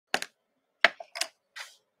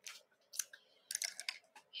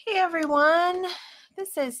Hey everyone,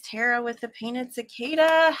 this is Tara with the Painted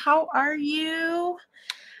Cicada. How are you?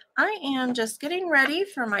 I am just getting ready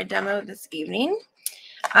for my demo this evening.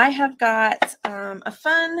 I have got a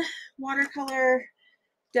fun watercolor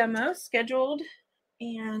demo scheduled,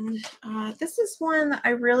 and this is one that I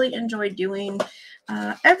really enjoy doing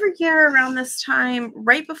every year around this time,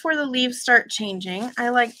 right before the leaves start changing. I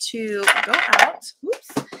like to go out,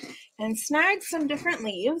 and snag some different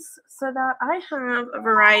leaves so that I have a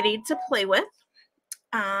variety to play with.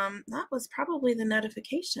 That was probably the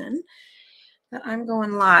notification that I'm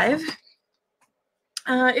going live.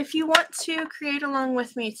 If you want to create along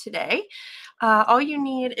with me today, all you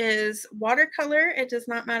need is watercolor. It does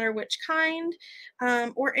not matter which kind,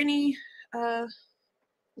 or any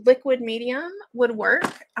liquid medium would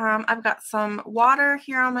work. I've got some water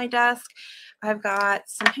here on my desk. I've got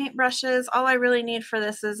some paintbrushes. All I really need for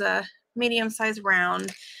this is a medium-sized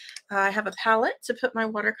round. I have a palette to put my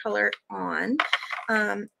watercolor on.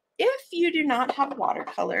 If you do not have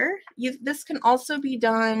watercolor, this can also be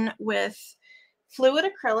done with fluid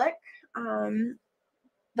acrylic.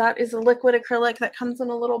 That is a liquid acrylic that comes in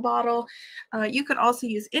a little bottle. You could also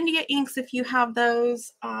use India inks if you have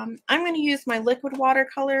those. I'm going to use my liquid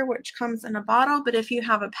watercolor, which comes in a bottle, but if you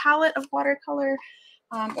have a palette of watercolor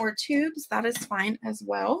or tubes, that is fine as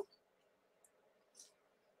well.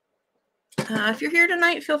 If you're here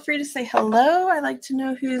tonight, feel free to say hello. I like to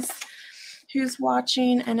know who's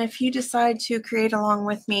watching, and if you decide to create along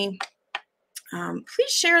with me,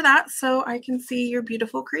 please share that so I can see your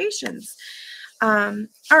beautiful creations. All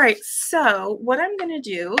right, so what I'm going to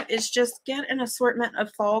do is just get an assortment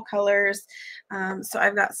of fall colors. So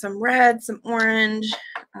I've got some red, some orange,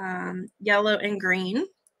 yellow, and green.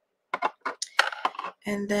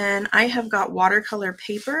 And then I have got watercolor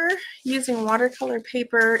paper. Using watercolor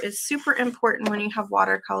paper is super important when you have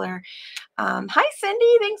watercolor. Hi,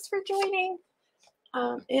 Cindy. Thanks for joining.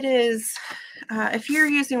 It is, if you're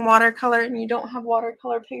using watercolor and you don't have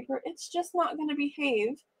watercolor paper, it's just not going to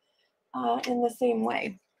behave in the same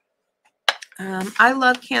way. I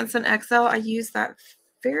love Canson XL. I use that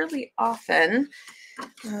fairly often.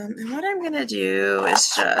 And what I'm going to do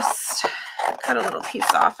is just cut a little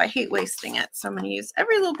piece off. I hate wasting it, so I'm going to use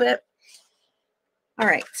every little bit. All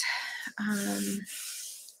right.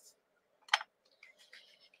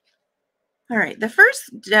 All right, the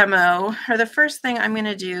first demo, or the first thing I'm going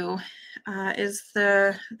to do is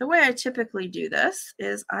the way I typically do this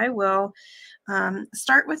is I will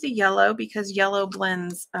start with the yellow, because yellow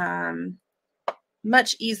blends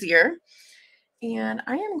much easier. And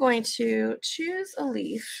I am going to choose a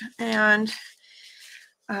leaf, and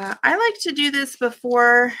I like to do this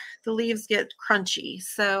before the leaves get crunchy.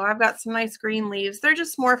 So I've got some nice green leaves. They're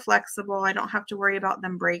just more flexible. I don't have to worry about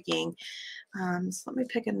them breaking. So let me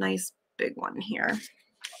pick a nice big one here.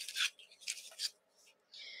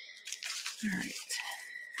 All right.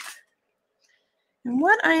 And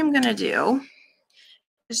what I am going to do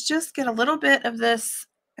is just get a little bit of this.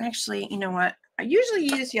 Actually, you know what? I usually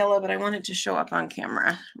use yellow, but I want it to show up on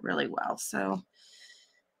camera really well. So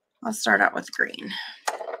I'll start out with green.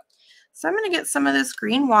 So I'm going to get some of this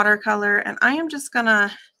green watercolor, and I am just going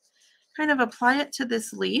to kind of apply it to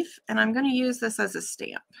this leaf, and I'm going to use this as a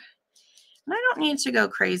stamp. And I don't need to go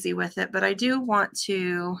crazy with it, but I do want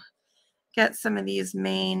to get some of these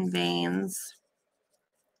main veins.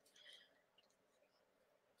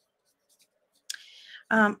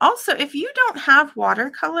 Also, if you don't have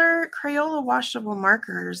watercolor, Crayola washable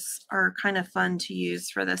markers are kind of fun to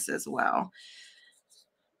use for this as well.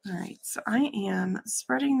 All right, so I am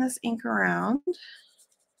spreading this ink around.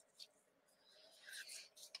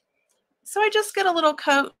 So I just get a little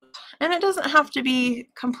coat, and it doesn't have to be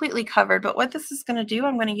completely covered, but what this is going to do,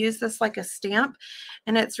 I'm going to use this like a stamp,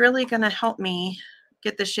 and it's really going to help me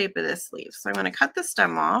get the shape of this leaf. So I'm going to cut the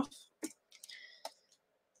stem off.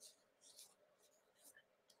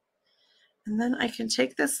 And then I can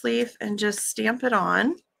take this leaf and just stamp it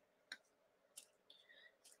on.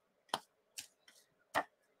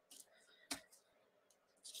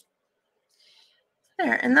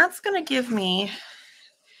 There, and that's going to give me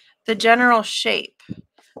the general shape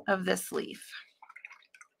of this leaf.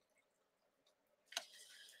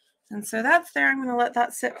 And so that's there. I'm going to let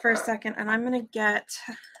that sit for a second, and I'm going to get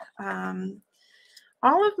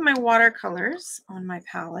all of my watercolors on my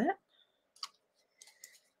palette.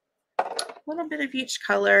 A little bit of each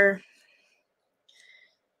color.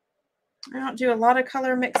 I don't do a lot of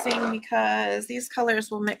color mixing because these colors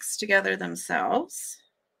will mix together themselves.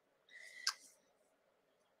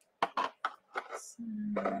 So,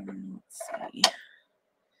 let's see.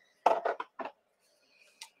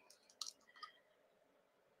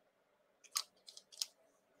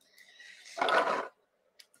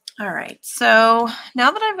 All right, so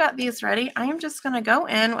now that I've got these ready, I am just going to go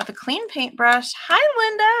in with a clean paintbrush. Hi,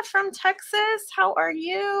 Linda from Texas. How are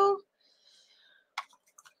you?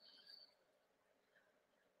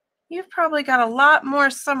 You've probably got a lot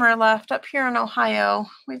more summer left up here in Ohio.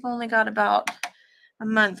 We've only got about a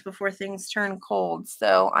month before things turn cold,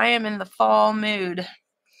 so I am in the fall mood.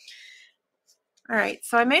 All right,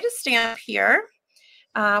 so I made a stamp here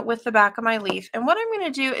with the back of my leaf, and what I'm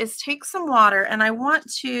going to do is take some water, and I want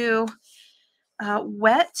to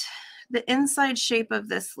wet the inside shape of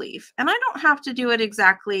this leaf. And I don't have to do it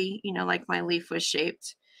exactly, you know, like my leaf was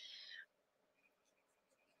shaped.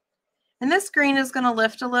 And this green is going to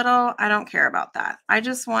lift a little. I don't care about that. I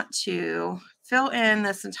just want to fill in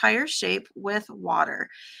this entire shape with water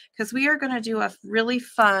because we are going to do a really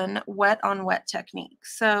fun wet on wet technique.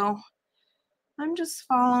 So I'm just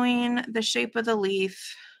following the shape of the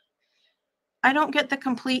leaf. I don't get the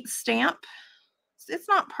complete stamp. It's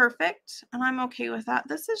not perfect, and I'm okay with that.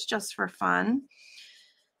 This is just for fun.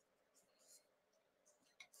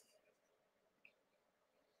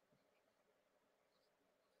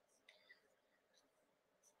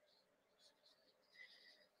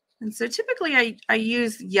 And so typically I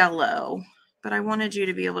use yellow, but I wanted you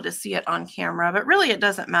to be able to see it on camera, but really it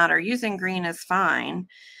doesn't matter. Using green is fine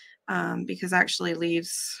because actually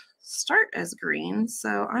leaves start as green.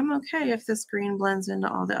 So I'm okay if this green blends into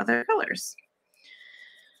all the other colors.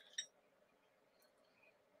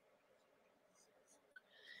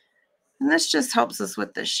 And this just helps us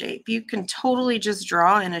with the shape. You can totally just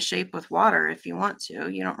draw in a shape with water if you want to.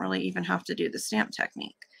 You don't really even have to do the stamp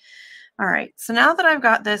technique. All right, so now that I've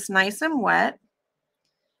got this nice and wet,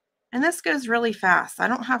 and this goes really fast. I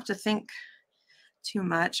don't have to think too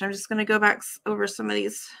much. I'm just going to go back over some of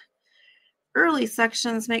these early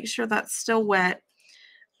sections, make sure that's still wet.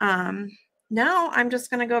 Now I'm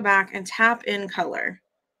just going to go back and tap in color.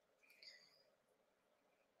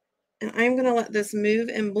 And I'm going to let this move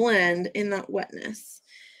and blend in that wetness.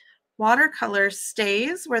 Watercolor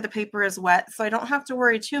stays where the paper is wet, so I don't have to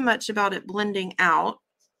worry too much about it blending out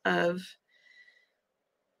of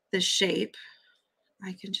the shape.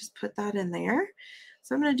 I can just put that in there.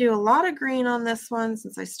 So I'm going to do a lot of green on this one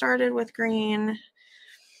since I started with green.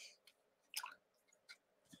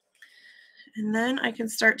 And then I can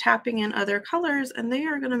start tapping in other colors, and they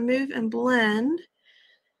are going to move and blend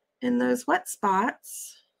in those wet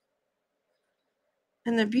spots.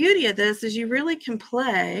 And the beauty of this is you really can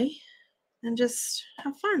play and just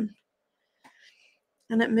have fun.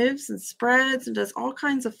 And it moves and spreads and does all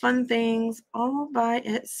kinds of fun things all by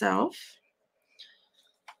itself.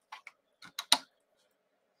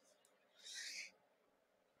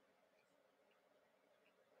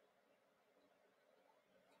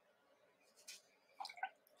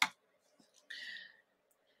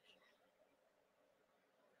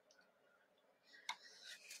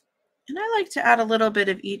 And I like to add a little bit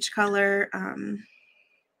of each color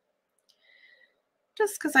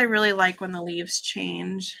just because I really like when the leaves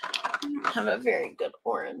change. I don't have a very good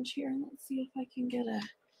orange here. Let's see if I can get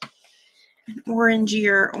an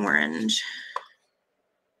orangier orange.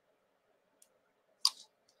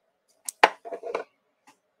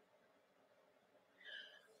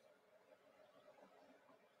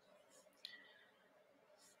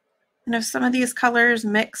 And if some of these colors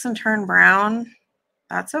mix and turn brown,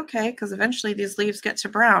 that's okay because eventually these leaves get to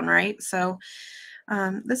brown, right? So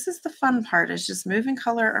this is the fun part, is just moving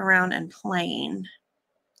color around and playing.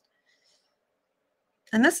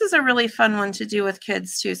 And this is a really fun one to do with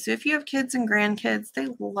kids too. So if you have kids and grandkids, they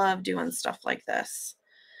love doing stuff like this.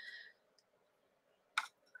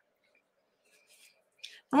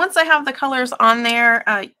 And once I have the colors on there,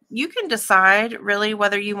 you can decide really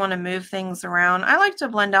whether you want to move things around. I like to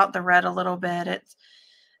blend out the red a little bit. It's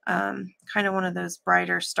kind of one of those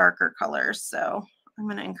brighter, starker colors. So I'm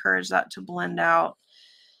going to encourage that to blend out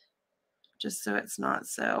just so it's not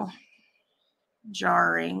so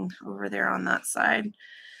jarring over there on that side.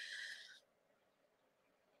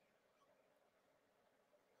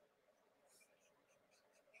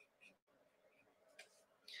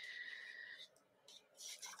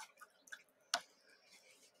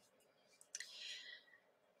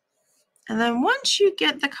 And then once you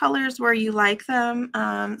get the colors where you like them,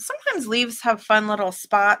 sometimes leaves have fun little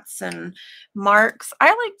spots and marks. I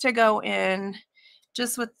like to go in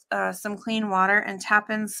just with some clean water and tap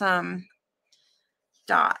in some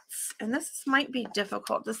dots. And this might be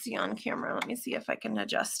difficult to see on camera. Let me see if I can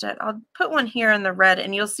adjust it. I'll put one here in the red,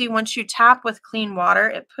 and you'll see once you tap with clean water,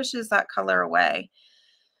 it pushes that color away.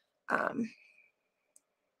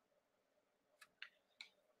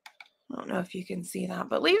 I don't know if you can see that,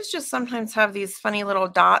 but leaves just sometimes have these funny little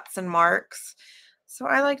dots and marks. So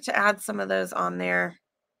I like to add some of those on there.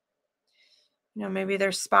 You know, maybe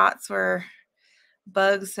there's spots where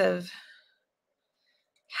bugs have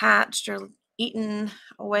hatched or eaten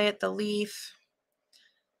away at the leaf.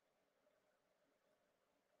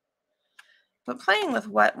 But playing with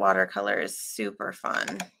wet watercolor is super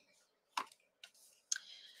fun.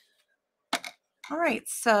 All right,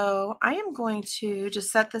 so I am going to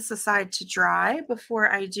just set this aside to dry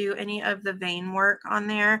before I do any of the vein work on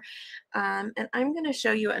there. And I'm going to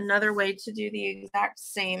show you another way to do the exact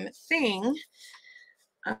same thing.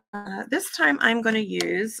 This time I'm going to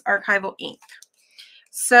use archival ink.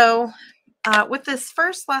 So with this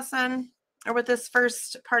first lesson, or with this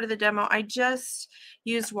first part of the demo, I just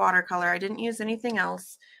used watercolor. I didn't use anything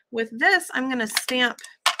else. With this, I'm going to stamp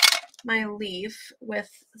my leaf with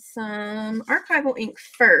some archival ink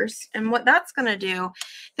first. And what that's going to do,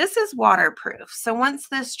 this is waterproof. So once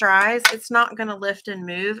this dries, it's not going to lift and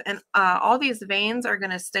move. And all these veins are going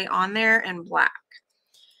to stay on there in black.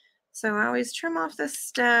 So I always trim off the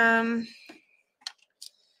stem.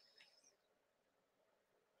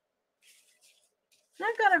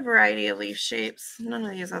 I've got a variety of leaf shapes. None of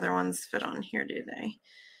these other ones fit on here, do they?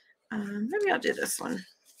 Maybe I'll do this one.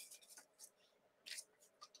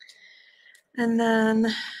 And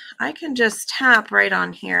then I can just tap right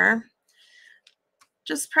on here.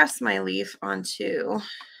 Just press my leaf onto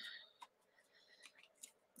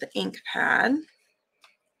the ink pad.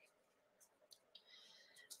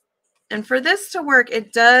 And for this to work,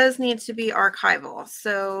 it does need to be archival.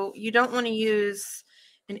 So you don't want to use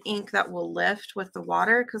an ink that will lift with the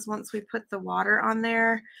water, because once we put the water on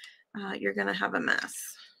there, you're going to have a mess.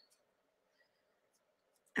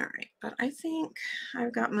 All right, but I think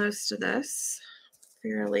I've got most of this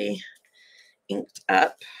fairly inked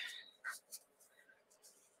up.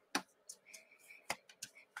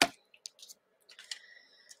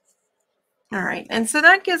 All right, and so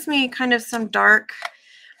that gives me kind of some dark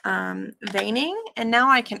veining, and now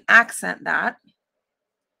I can accent that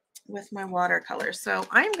with my watercolor. So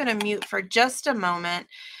I'm going to mute for just a moment,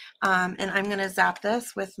 and I'm going to zap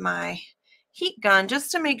this with my heat gun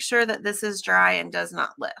just to make sure that this is dry and does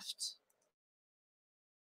not lift.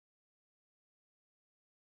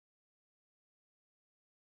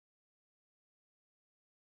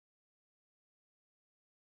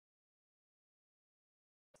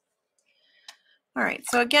 All right,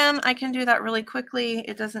 so again, I can do that really quickly.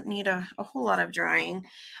 It doesn't need a whole lot of drying.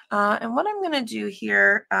 And what I'm going to do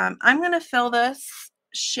here, I'm going to fill this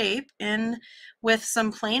shape in with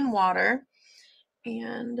some plain water.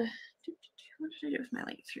 And what did I do with my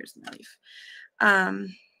leaf? Here's my leaf.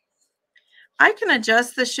 I can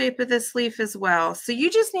adjust the shape of this leaf as well. So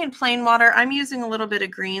you just need plain water. I'm using a little bit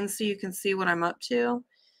of green so you can see what I'm up to.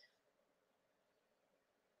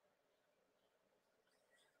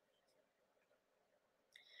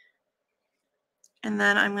 And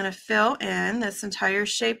then I'm going to fill in this entire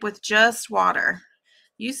shape with just water.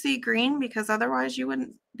 You see green because otherwise you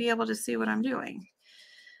wouldn't be able to see what I'm doing.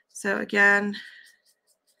 So again,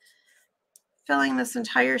 filling this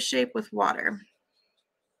entire shape with water.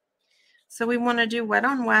 So we want to do wet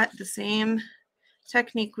on wet, the same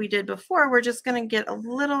technique we did before. We're just going to get a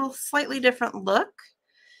little slightly different look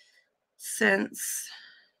since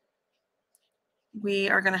we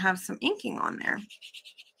are going to have some inking on there.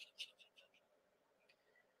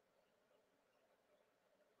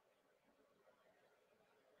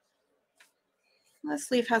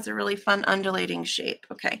 This leaf has a really fun undulating shape.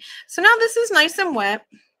 Okay, so now this is nice and wet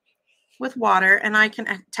with water, and I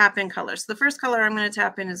can tap in colors. So the first color I'm going to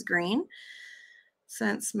tap in is green.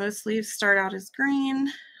 Since most leaves start out as green,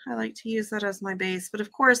 I like to use that as my base. But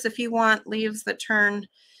of course, if you want leaves that turn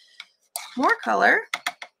more color,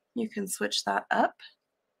 you can switch that up.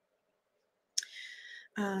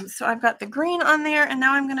 So I've got the green on there, and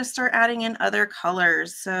now I'm going to start adding in other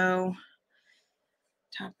colors. So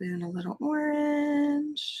tap in a little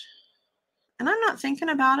orange. And I'm not thinking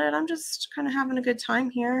about it. I'm just kind of having a good time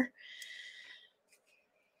here.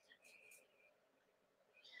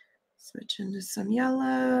 Switch into some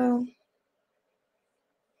yellow.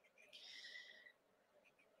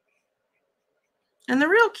 And the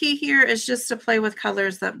real key here is just to play with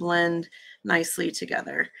colors that blend nicely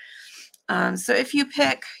together. So if you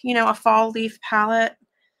pick, you know, a fall leaf palette,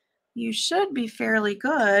 you should be fairly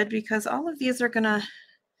good because all of these are gonna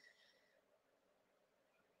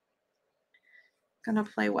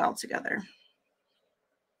play well together.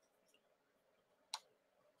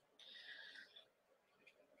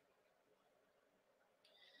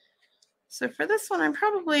 So for this one, I'm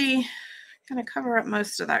probably gonna cover up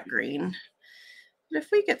most of that green. But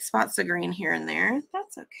if we get spots of green here and there,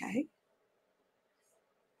 that's okay.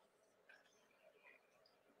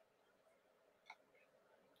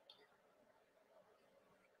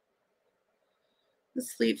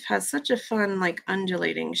 This leaf has such a fun, like,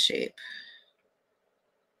 undulating shape.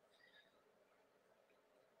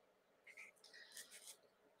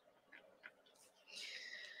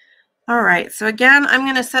 All right, so again, I'm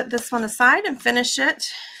going to set this one aside and finish it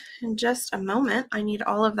in just a moment. I need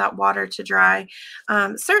all of that water to dry.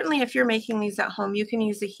 Certainly, if you're making these at home, you can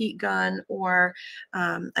use a heat gun or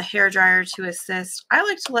a hair dryer to assist. I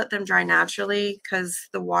like to let them dry naturally because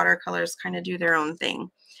the watercolors kind of do their own thing.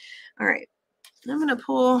 All right, I'm going to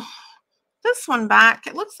pull this one back.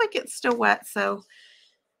 It looks like it's still wet, so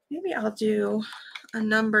maybe I'll do a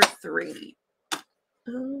number 3.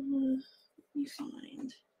 Let me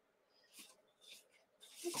find.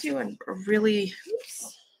 Let's do a really,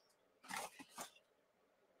 oops.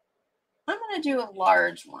 I'm going to do a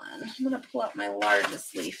large one. I'm going to pull out my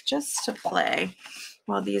largest leaf just to play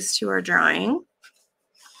while these two are drying.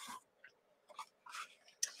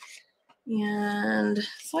 And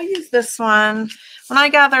so I use this one. When I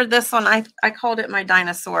gathered this one, I called it my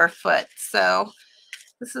dinosaur foot. So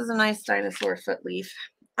this is a nice dinosaur foot leaf.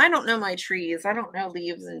 I don't know my trees. I don't know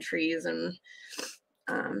leaves and trees and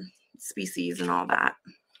species and all that.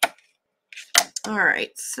 All right,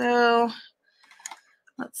 so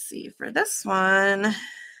let's see, for this one,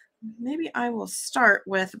 maybe I will start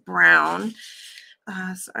with brown.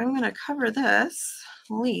 So I'm going to cover this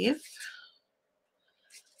leaf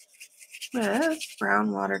with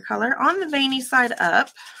brown watercolor on the veiny side up.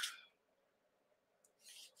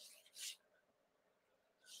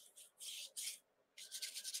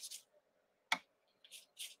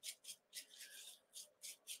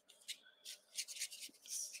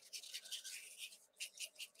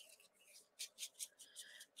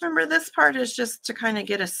 Remember, this part is just to kind of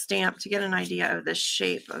get a stamp, to get an idea of the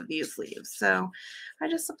shape of these leaves. So I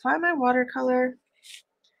just apply my watercolor,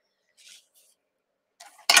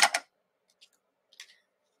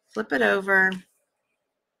 flip it over.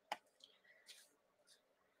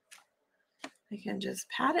 I can just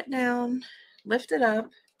pat it down, lift it up,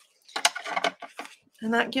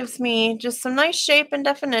 and that gives me just some nice shape and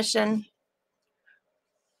definition.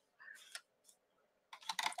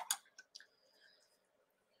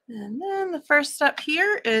 And then the first step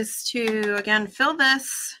here is to, again, fill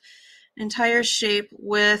this entire shape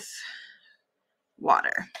with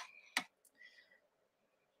water.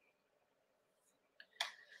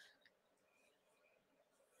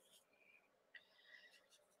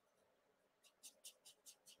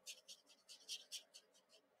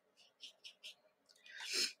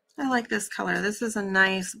 I like this color. This is a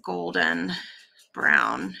nice golden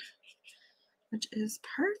brown, which is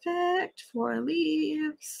perfect for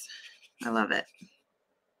leaves. I love it.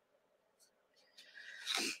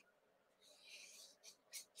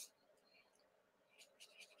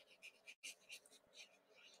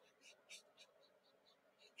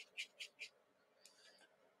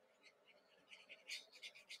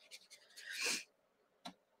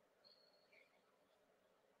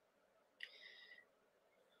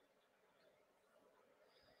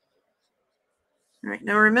 All right,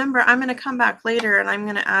 now remember, I'm going to come back later and I'm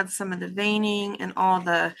going to add some of the veining and all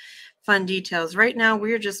the fun details. Right now,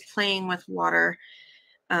 we're just playing with water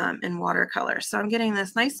and watercolor. So I'm getting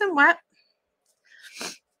this nice and wet.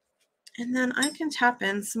 And then I can tap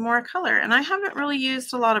in some more color. And I haven't really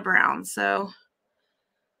used a lot of brown, so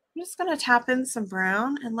I'm just going to tap in some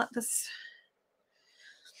brown and let this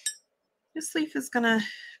leaf is going to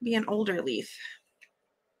be an older leaf.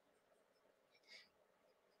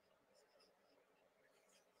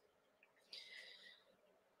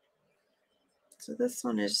 So this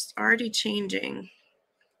one is already changing.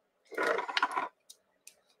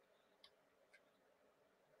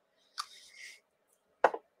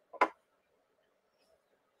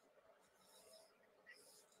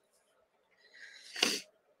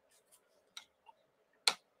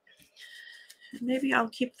 Maybe I'll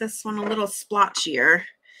keep this one a little splotchier.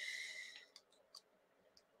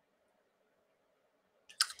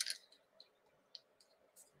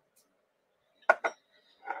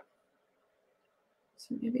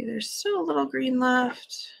 So maybe there's still a little green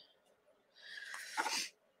left.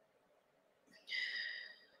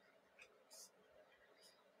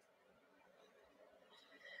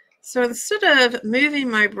 So instead of moving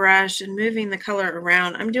my brush and moving the color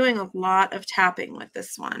around, I'm doing a lot of tapping with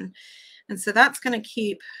this one. And so that's going to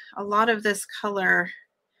keep a lot of this color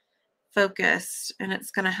focused, and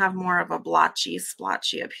it's going to have more of a blotchy,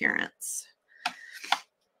 splotchy appearance.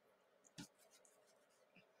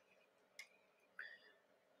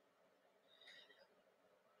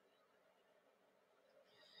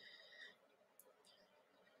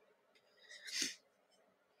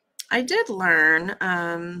 I did learn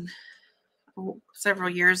several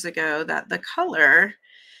years ago that the color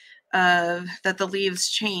that the leaves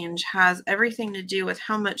change has everything to do with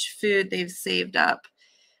how much food they've saved up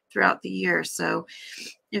throughout the year. So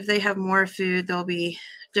if they have more food, there'll be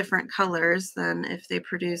different colors than if they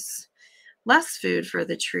produce less food for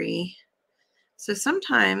the tree. So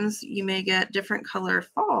sometimes you may get different color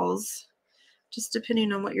falls just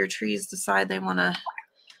depending on what your trees decide they want to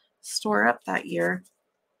store up that year.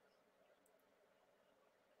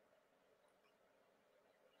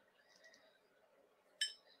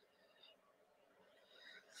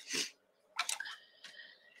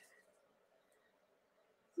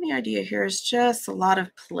 The idea here is just a lot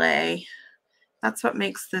of play. That's what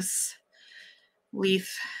makes this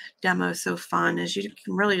leaf demo so fun, is you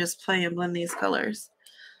can really just play and blend these colors.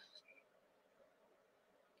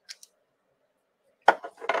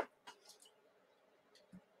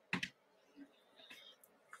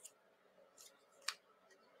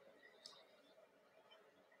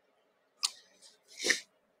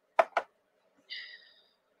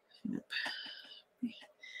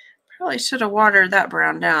 Probably should have watered that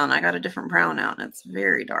brown down. I got a different brown out and it's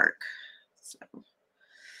very dark.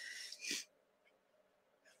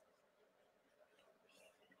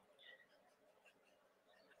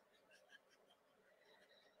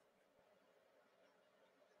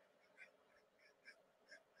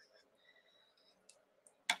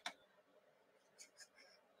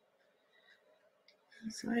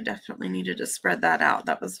 So I definitely needed to spread that out.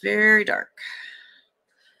 That was very dark.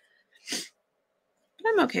 But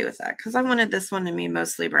I'm okay with that because I wanted this one to be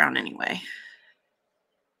mostly brown anyway.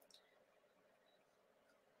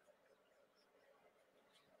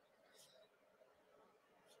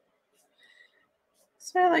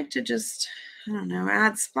 So I like to just, I don't know,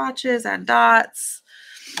 add splotches, add dots.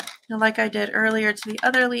 And like I did earlier to the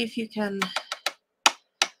other leaf, you can...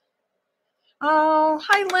 Oh,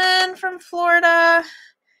 hi Lynn from Florida.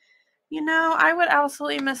 You know, I would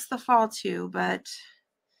absolutely miss the fall too, but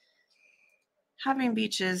having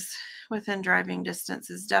beaches within driving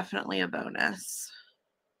distance is definitely a bonus.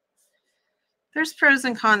 There's pros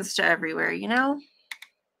and cons to everywhere, you know?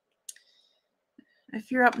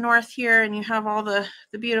 If you're up north here and you have all the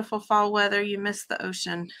beautiful fall weather, you miss the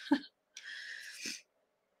ocean.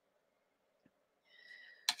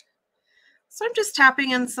 So I'm just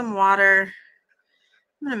tapping in some water.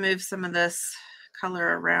 I'm going to move some of this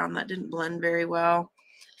color around that didn't blend very well.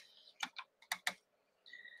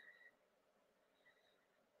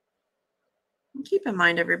 And keep in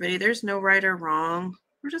mind, everybody, there's no right or wrong.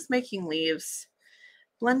 We're just making leaves,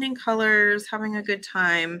 blending colors, having a good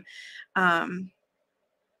time.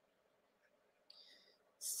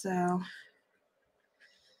 So I'm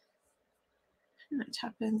going to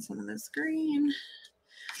tap in some of this green.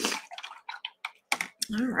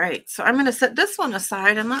 All right, so I'm going to set this one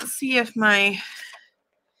aside and let's see if I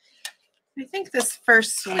think this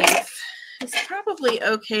first leaf is probably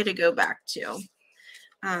okay to go back to.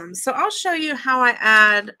 So I'll show you how I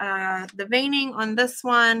add the veining on this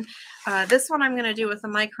one. This one I'm going to do with a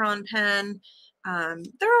micron pen.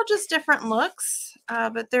 They're all just different looks,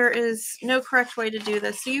 but there is no correct way to do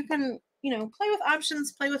this. So you can, you know, play with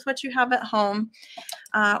options, play with what you have at home.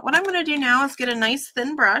 What I'm going to do now is get a nice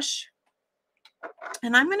thin brush.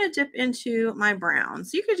 And I'm going to dip into my brown.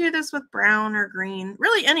 So you could do this with brown or green,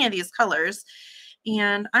 really any of these colors.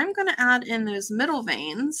 And I'm going to add in those middle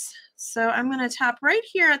veins. So I'm going to tap right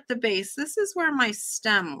here at the base. This is where my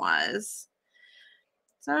stem was.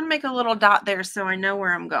 So I'm going to make a little dot there so I know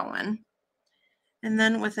where I'm going. And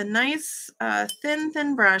then with a nice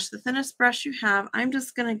thin brush, the thinnest brush you have, I'm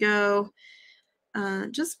just going to go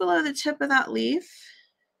just below the tip of that leaf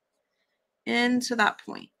into that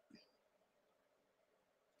point.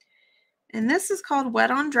 And this is called wet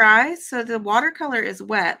on dry. So the watercolor is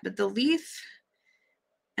wet, but the leaf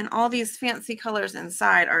and all these fancy colors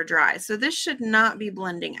inside are dry. So this should not be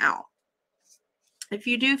blending out. If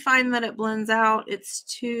you do find that it blends out, it's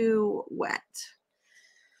too wet.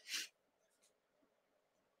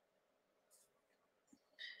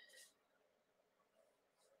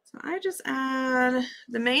 So I just add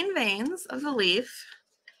the main veins of the leaf.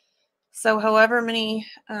 So however many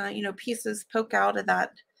you know, pieces poke out of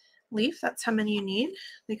that leaf, that's how many you need.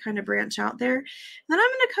 They kind of branch out there. And then I'm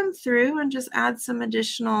going to come through and just add some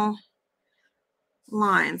additional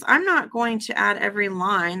lines. I'm not going to add every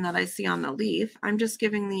line that I see on the leaf. I'm just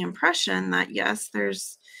giving the impression that yes,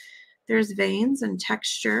 there's veins and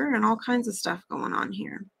texture and all kinds of stuff going on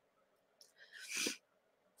here.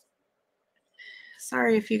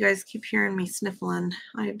 Sorry if you guys keep hearing me sniffling.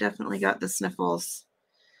 I've definitely got the sniffles.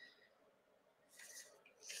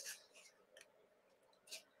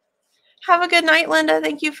 Have a good night, Linda.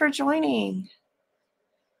 Thank you for joining.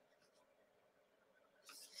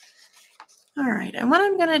 All right, and what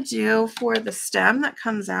I'm going to do for the stem that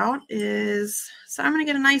comes out is, so I'm going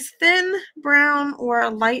to get a nice thin brown or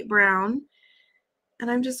a light brown,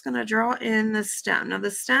 and I'm just going to draw in the stem. Now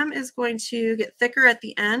the stem is going to get thicker at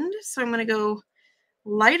the end, so I'm going to go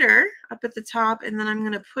lighter up at the top, and then I'm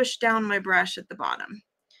going to push down my brush at the bottom.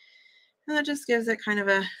 And that just gives it kind of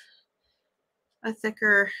a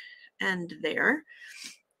thicker end there.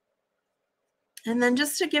 And then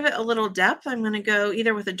just to give it a little depth, I'm going to go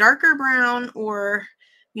either with a darker brown or,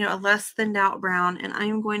 you know, a less thinned out brown. And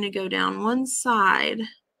I'm going to go down one side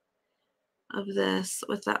of this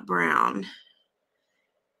with that brown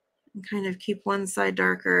and kind of keep one side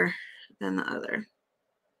darker than the other.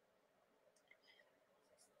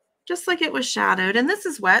 Just like it was shadowed. And this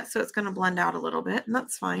is wet, so it's going to blend out a little bit, and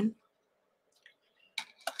that's fine.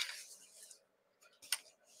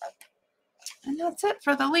 And that's it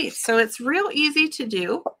for the leaf. So it's real easy to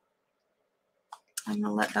do. I'm going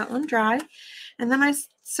to let that one dry. And then I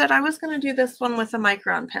said I was going to do this one with a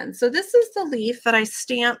micron pen. So this is the leaf that I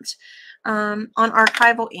stamped on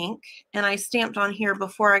archival ink, and I stamped on here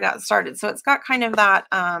before I got started. So it's got kind of that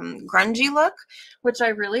grungy look, which I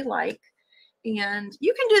really like. And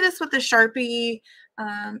you can do this with a Sharpie.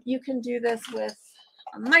 You can do this with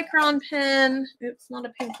a micron pen. Oops, not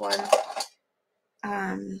a pink one.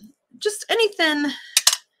 Just any thin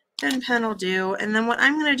pen will do. And then what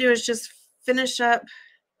I'm going to do is just finish up.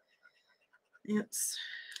 Oops,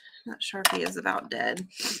 that Sharpie is about dead.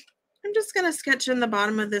 I'm just going to sketch in the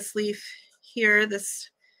bottom of this leaf here, this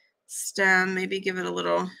stem, maybe give it a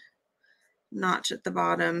little notch at the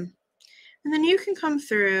bottom. And then you can come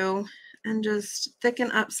through and just thicken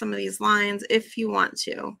up some of these lines if you want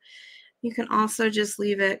to. You can also just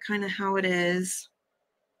leave it kind of how it is.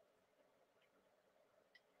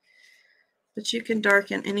 But you can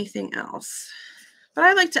darken anything else. But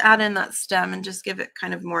I like to add in that stem and just give it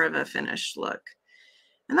kind of more of a finished look.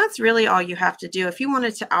 And that's really all you have to do. If you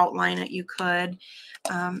wanted to outline it, you could.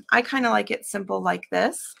 I kind of like it simple like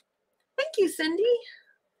this. Thank you, Cindy.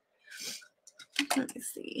 Let me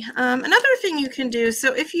see. Another thing you can do,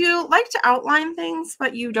 so if you like to outline things,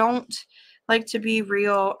 but you don't like to be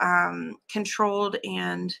real controlled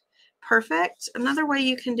and perfect, another way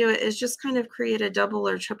you can do it is just kind of create a double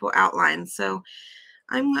or triple outline. So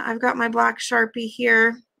I've got my black Sharpie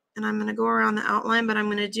here, and I'm going to go around the outline, but I'm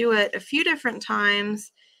going to do it a few different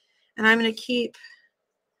times, and I'm going to keep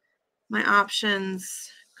my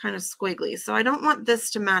options kind of squiggly. So I don't want this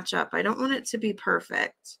to match up. I don't want it to be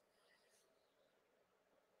perfect.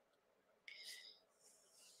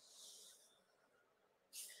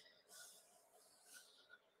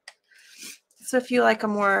 So if you like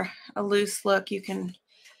a loose look, you can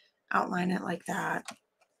outline it like that.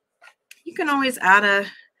 You can always add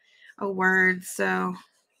a word. So,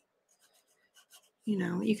 you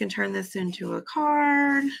know, you can turn this into a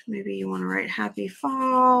card. Maybe you want to write happy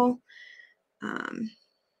fall.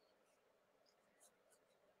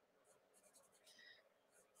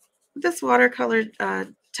 This watercolor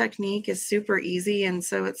technique is super easy, and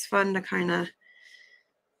so it's fun to kind of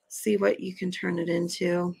see what you can turn it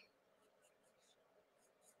into.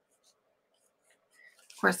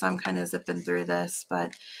 Of course, I'm kind of zipping through this,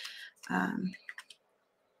 but yes,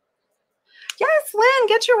 Lynn,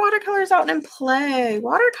 get your watercolors out and play.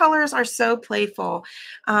 Watercolors are so playful.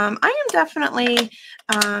 I am definitely,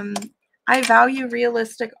 I value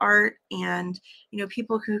realistic art, and, you know,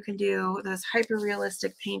 people who can do those hyper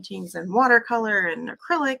realistic paintings and watercolor and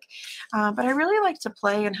acrylic, but I really like to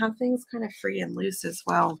play and have things kind of free and loose as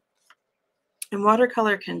well. And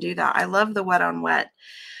watercolor can do that. I love the wet on wet.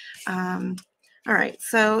 All right,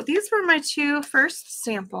 so these were my two first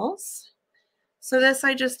samples. So this,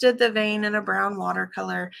 I just did the vein in a brown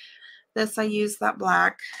watercolor. This, I used that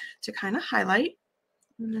black to kind of highlight.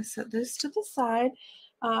 I'm going to set this to the side.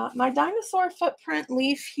 My dinosaur footprint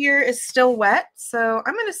leaf here is still wet, so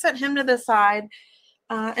I'm going to set him to the side.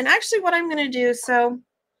 And actually what I'm going to do, so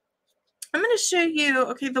I'm going to show you,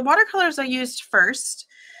 okay, the watercolors I used first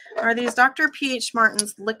are these Dr. P.H.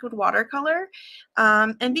 Martin's liquid watercolor.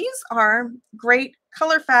 And these are great,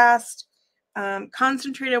 color fast,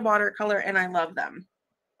 concentrated watercolor, and I love them.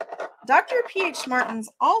 Dr. P.H. Martin's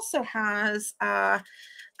also has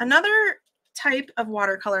another type of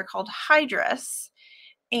watercolor called Hydrus.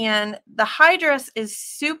 And the Hydrus is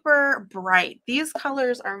super bright. These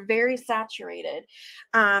colors are very saturated.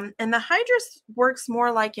 And the Hydrus works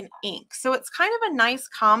more like an ink. So it's kind of a nice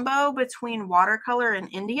combo between watercolor and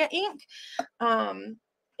India ink.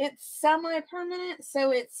 It's semi-permanent,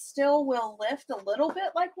 so it still will lift a little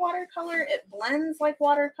bit like watercolor. It blends like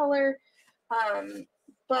watercolor,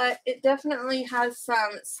 but it definitely has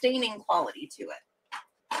some staining quality to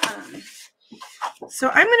it. So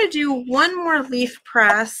I'm going to do one more leaf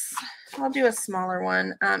press. I'll do a smaller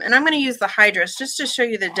one. And I'm going to use the Hydrus just to show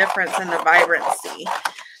you the difference in the vibrancy.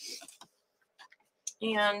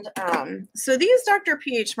 And so these Dr.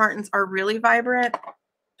 P.H. Martins are really vibrant,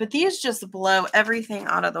 but these just blow everything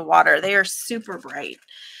out of the water. They are super bright.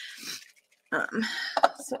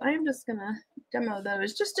 So I'm just going to demo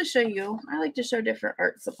those just to show you. I like to show different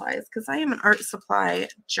art supplies because I am an art supply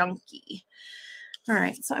junkie. All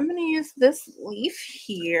right, so I'm going to use this leaf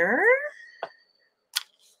here.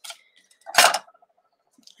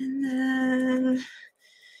 And then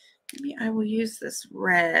maybe I will use this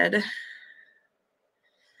red. I'm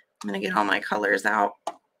going to get all my colors out.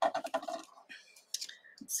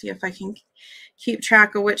 Let's see if I can keep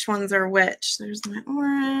track of which ones are which. There's my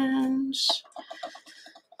orange.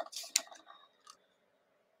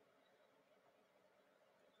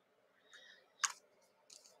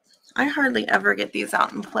 I hardly ever get these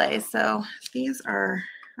out and play, so these are,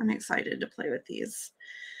 I'm excited to play with these.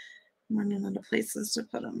 I'm running out of places to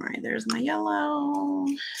put them. Right, there's my yellow.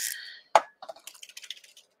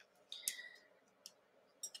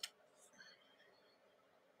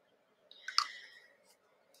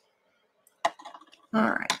 All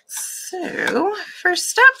right, so first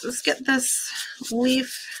step, let's get this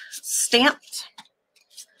leaf stamped.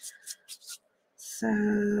 So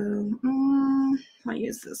I'll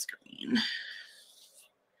use this green.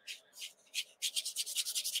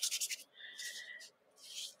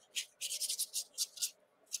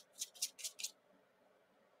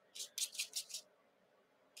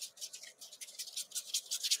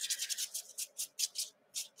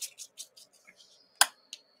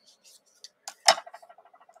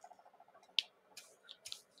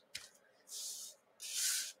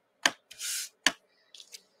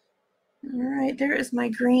 All right, there is my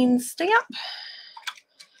green stamp.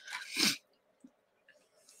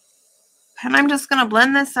 And I'm just going to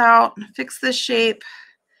blend this out, fix this shape,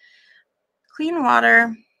 clean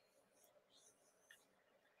water.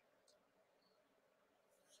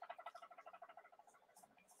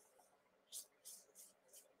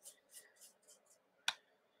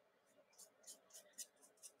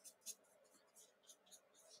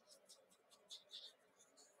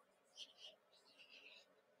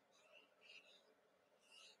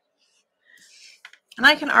 And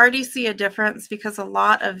I can already see a difference because a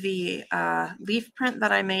lot of the leaf print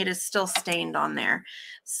that I made is still stained on there.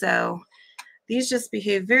 So these just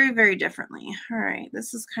behave very, very differently. All right,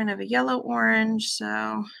 this is kind of a yellow-orange, so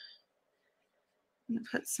I'm going to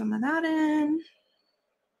put some of that in.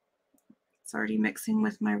 It's already mixing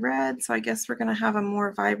with my red, so I guess we're going to have a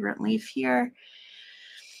more vibrant leaf here.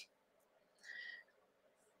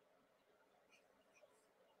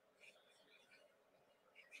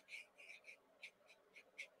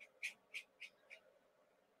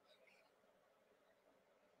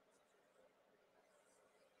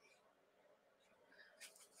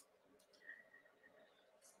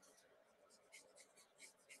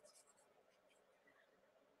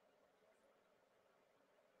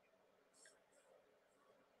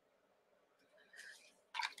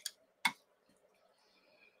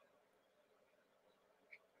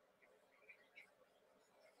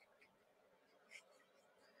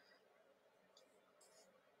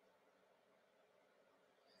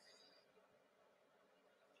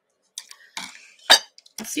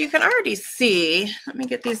 So you can already see, let me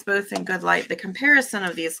get these both in good light, the comparison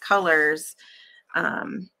of these colors.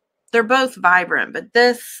 They're both vibrant, but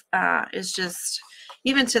this is just,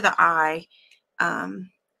 even to the eye,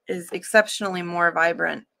 is exceptionally more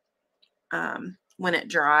vibrant when it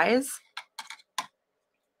dries.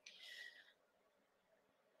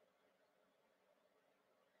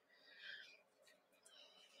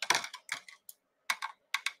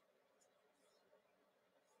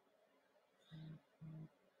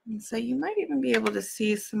 And so you might even be able to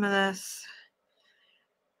see some of this.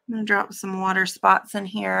 I'm going to drop some water spots in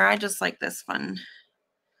here. I just like this one.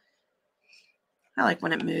 I like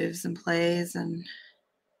when it moves and plays and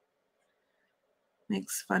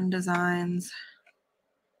makes fun designs.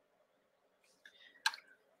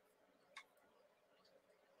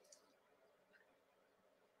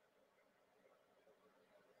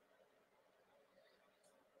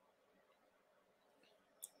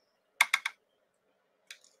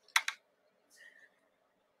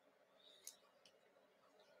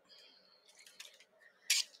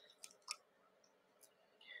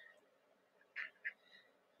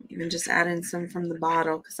 Even just add in some from the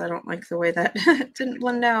bottle because I don't like the way that didn't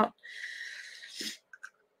blend out.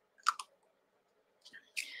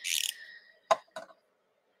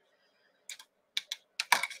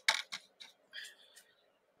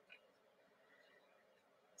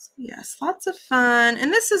 Yes, lots of fun.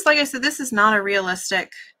 And this is, like I said, this is not a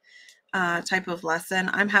realistic type of lesson.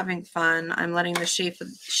 I'm having fun. I'm letting the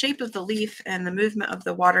shape of the leaf and the movement of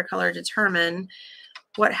the watercolor determine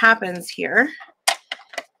what happens here.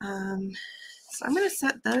 So I'm going to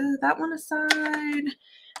set that one aside.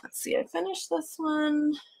 Let's see, I finished this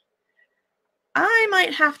one. I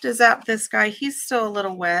might have to zap this guy. He's still a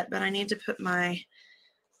little wet, but I need to put my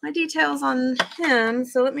details on him.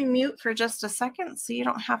 So let me mute for just a second so you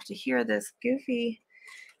don't have to hear this goofy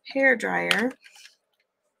hair dryer.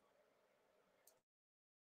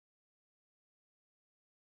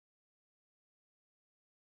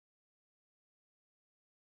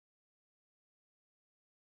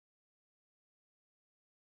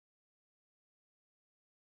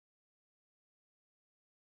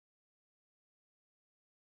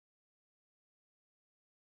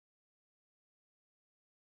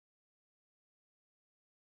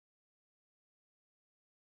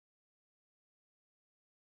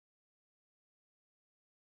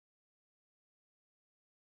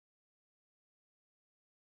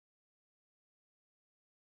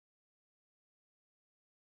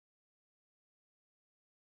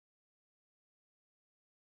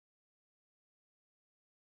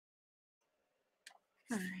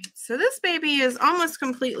 All right, so this baby is almost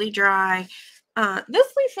completely dry. This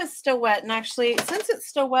leaf is still wet, and actually, since it's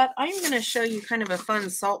still wet, I'm going to show you kind of a fun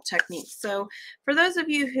salt technique. So for those of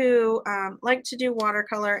you who like to do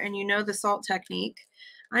watercolor and you know the salt technique,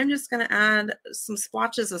 I'm just going to add some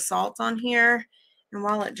splotches of salt on here, and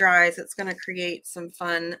while it dries, it's going to create some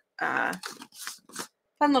fun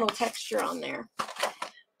little texture on there.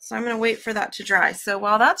 So I'm going to wait for that to dry. So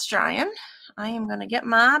while that's drying, I am going to get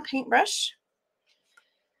my paintbrush.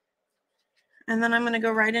 And then I'm going to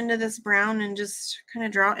go right into this brown and just kind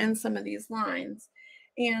of draw in some of these lines.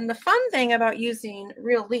 And the fun thing about using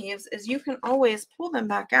real leaves is you can always pull them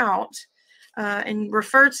back out and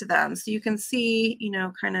refer to them. So you can see, you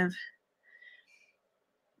know, kind of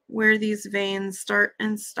where these veins start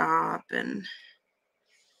and stop and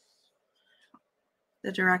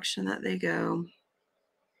the direction that they go.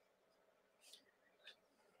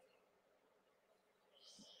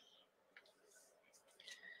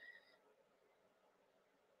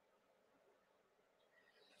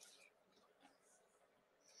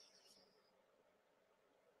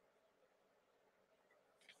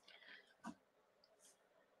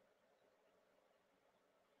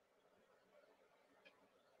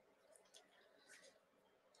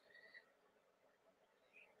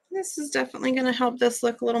 This is definitely going to help this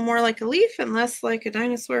look a little more like a leaf and less like a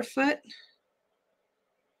dinosaur foot.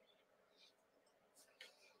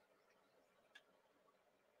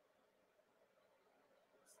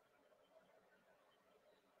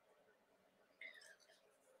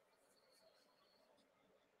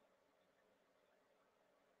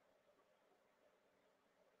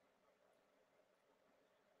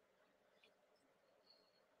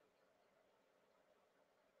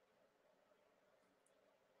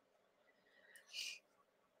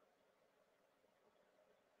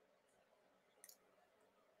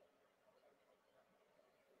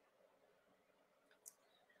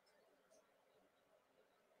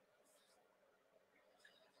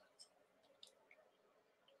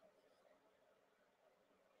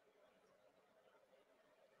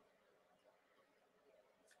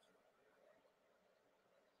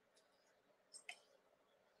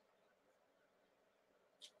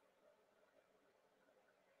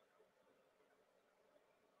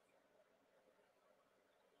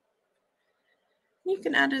 You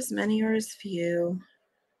can add as many or as few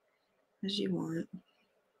as you want.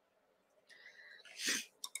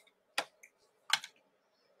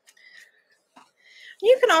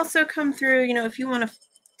 You can also come through, you know, if you want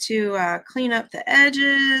to clean up the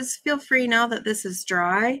edges, feel free now that this is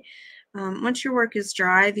dry. Once your work is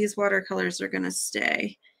dry, these watercolors are going to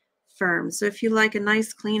stay firm. So if you like a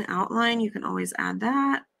nice clean outline, you can always add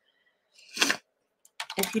that.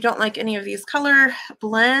 If you don't like any of these color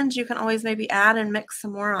blends, you can always maybe add and mix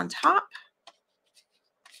some more on top.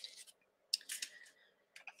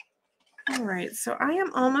 All right, so I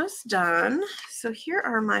am almost done. So here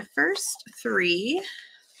are my first three.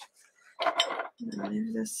 I'm gonna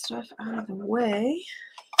move this stuff out of the way.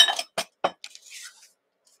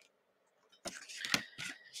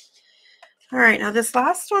 All right, now this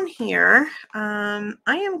last one here, I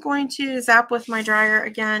am going to zap with my dryer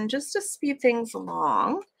again just to speed things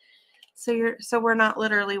along. So we're not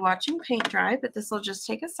literally watching paint dry, but this will just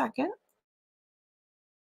take a second.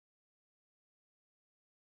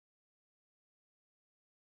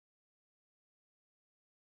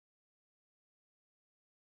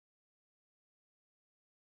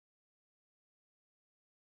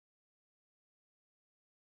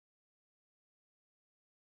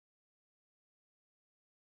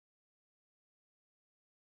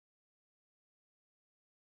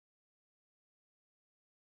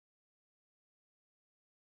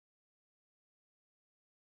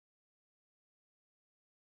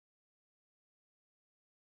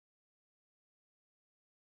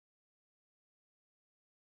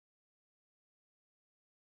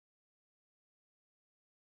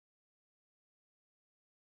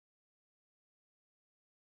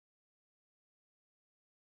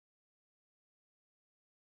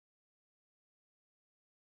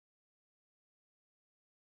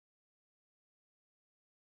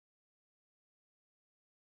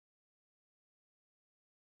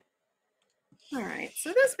 All right,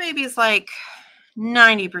 so this baby's like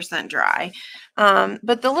 90% dry.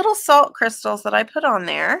 But the little salt crystals that I put on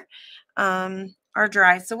there are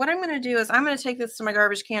dry. So what I'm going to do is I'm going to take this to my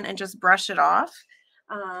garbage can and just brush it off.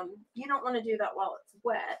 You don't want to do that while it's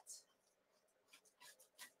wet.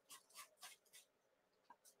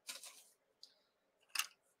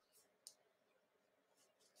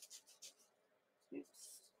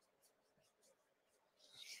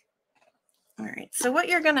 All right, so what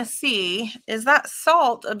you're going to see is that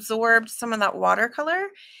salt absorbed some of that watercolor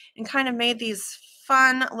and kind of made these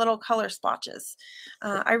fun little color splotches.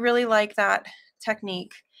 I really like that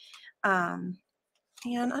technique. And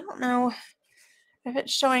I don't know if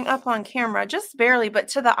it's showing up on camera, just barely, but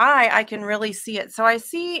to the eye, I can really see it. So I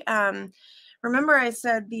see, remember I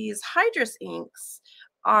said these hydrous inks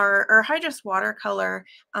or hydrous watercolor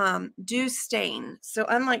do stain. So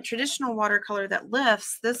unlike traditional watercolor that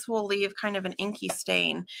lifts, this will leave kind of an inky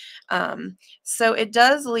stain. So it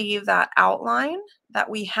does leave that outline that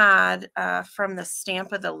we had from the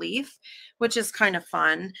stamp of the leaf, which is kind of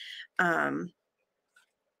fun.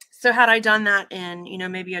 So had I done that in,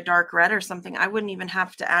 maybe a dark red or something, I wouldn't even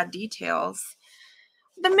have to add details.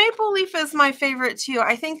 The maple leaf is my favorite too.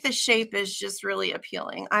 I think the shape is just really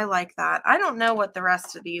appealing. I like that. I don't know what the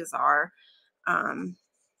rest of these are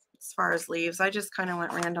as far as leaves. I just kind of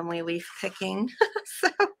went randomly leaf picking.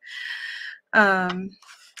 So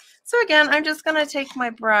again, I'm just going to take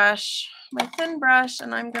my brush, my thin brush,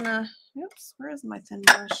 and I'm going to, oops, where is my thin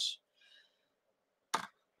brush?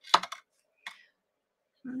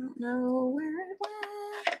 I don't know where it went.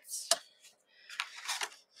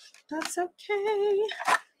 That's okay.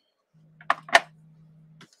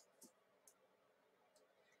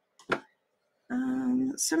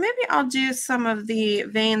 So maybe I'll do some of the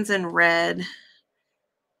veins in red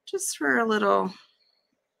just for a little,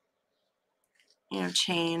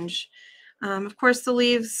 change. Of course, the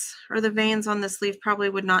leaves or the veins on this leaf probably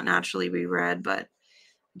would not naturally be red, but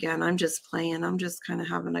again, I'm just playing. I'm just kind of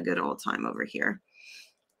having a good old time over here.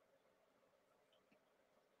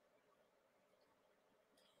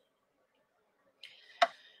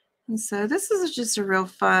 And so this is just a real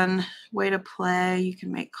fun way to play. You can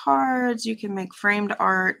make cards, you can make framed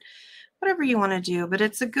art, whatever you want to do, but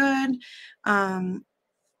it's a good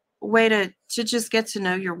way to just get to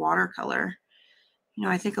know your watercolor.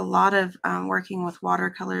 I think a lot of working with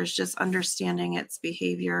watercolor is just understanding its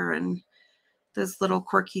behavior and those little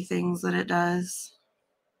quirky things that it does.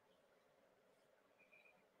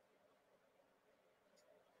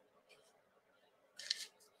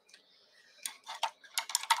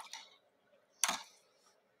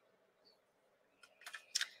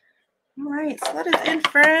 All right, so that is it,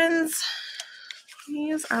 friends.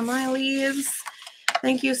 These are my leaves.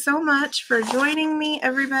 Thank you so much for joining me,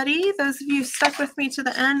 everybody. Those of you stuck with me to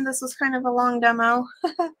the end, this was kind of a long demo.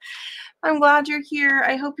 I'm glad you're here.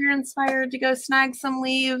 I hope you're inspired to go snag some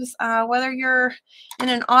leaves. Whether you're in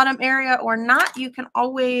an autumn area or not, you can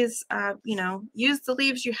always, use the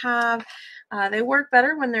leaves you have. They work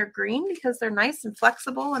better when they're green because they're nice and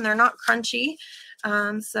flexible and they're not crunchy.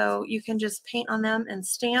 So you can just paint on them and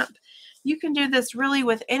stamp. You can do this really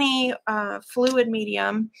with any fluid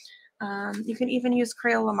medium. You can even use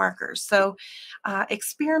Crayola markers. So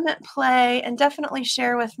experiment, play, and definitely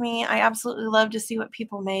share with me. I absolutely love to see what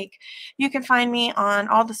people make. You can find me on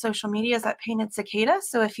all the social medias at Painted Cicada.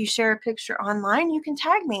 So if you share a picture online, you can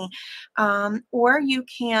tag me. Or you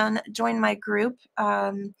can join my group,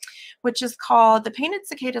 which is called the Painted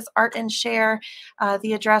Cicadas Art and Share.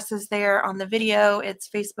 The address is there on the video. It's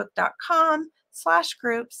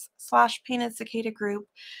facebook.com/groups/Painted Cicada group.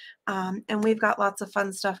 And we've got lots of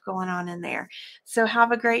fun stuff going on in there. So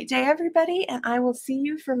have a great day, everybody, and I will see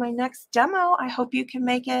you for my next demo. I hope you can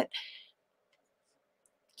make it.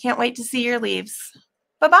 Can't wait to see your leaves.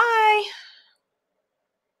 Bye-bye.